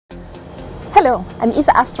Hello, I'm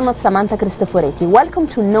Astronaut Samantha Cristoforetti. Welcome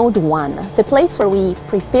to Node 1, the place where we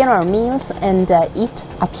prepare our meals and eat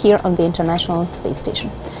up here on the International Space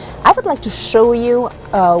Station. I would like to show you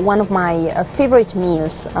one of my favorite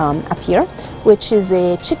meals up here, which is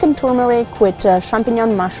a chicken turmeric with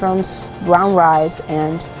champignon mushrooms, brown rice,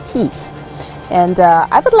 and peas. And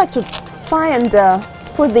I would like to try and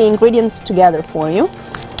put the ingredients together for you,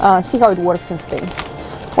 see how it works in space.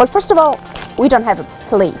 Well, first of all, we don't have a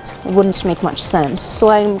plate. It wouldn't make much sense. So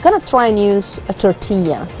I'm gonna try and use a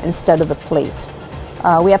tortilla instead of a plate.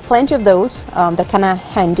 We have plenty of those. They're kind of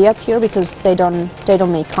handy up here because they don't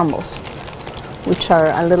make crumbles, which are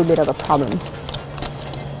a little bit of a problem.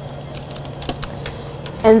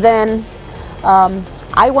 And then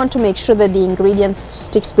I want to make sure that the ingredients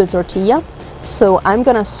stick to the tortilla. So I'm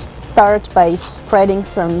gonna start by spreading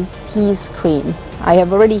some peas cream. I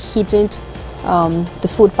have already heated the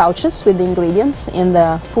food pouches with the ingredients in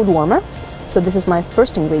the food warmer. So this is my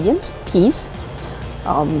first ingredient, peas.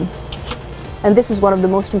 And this is one of the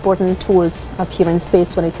most important tools up here in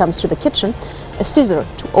space when it comes to the kitchen, a scissor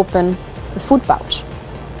to open the food pouch.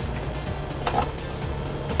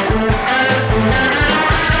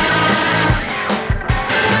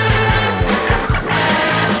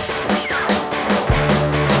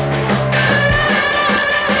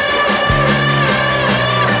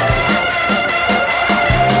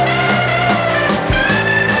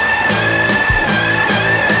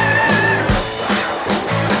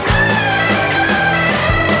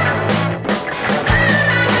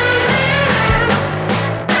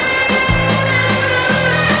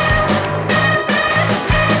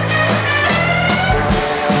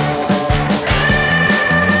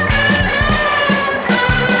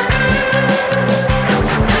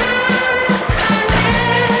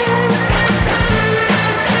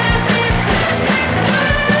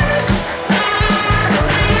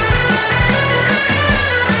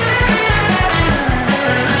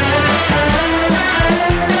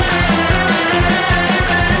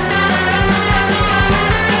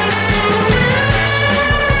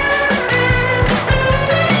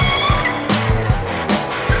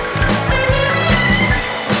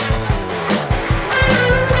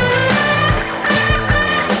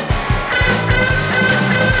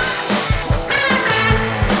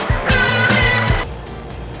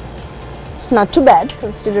 It's not too bad,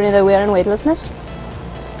 considering that we are in weightlessness.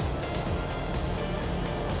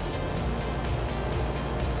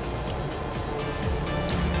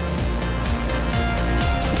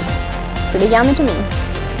 Looks pretty yummy to me.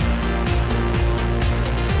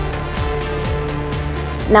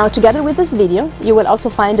 Now, together with this video, you will also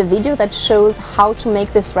find a video that shows how to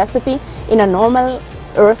make this recipe in a normal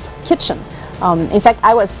Earth kitchen. In fact,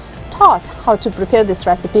 I was taught how to prepare this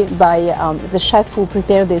recipe by the chef who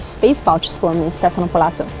prepared these space pouches for me, Stefano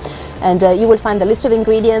Polato. And you will find the list of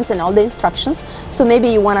ingredients and all the instructions. So maybe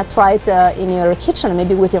you want to try it in your kitchen,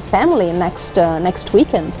 maybe with your family next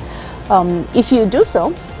weekend. If you do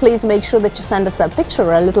so, please make sure that you send us a picture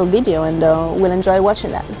or a little video, and we'll enjoy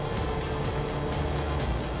watching that.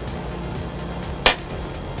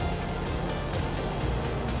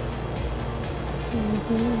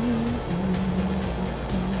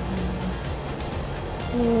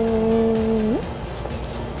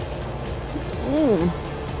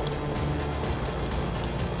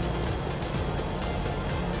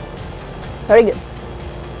 Very good.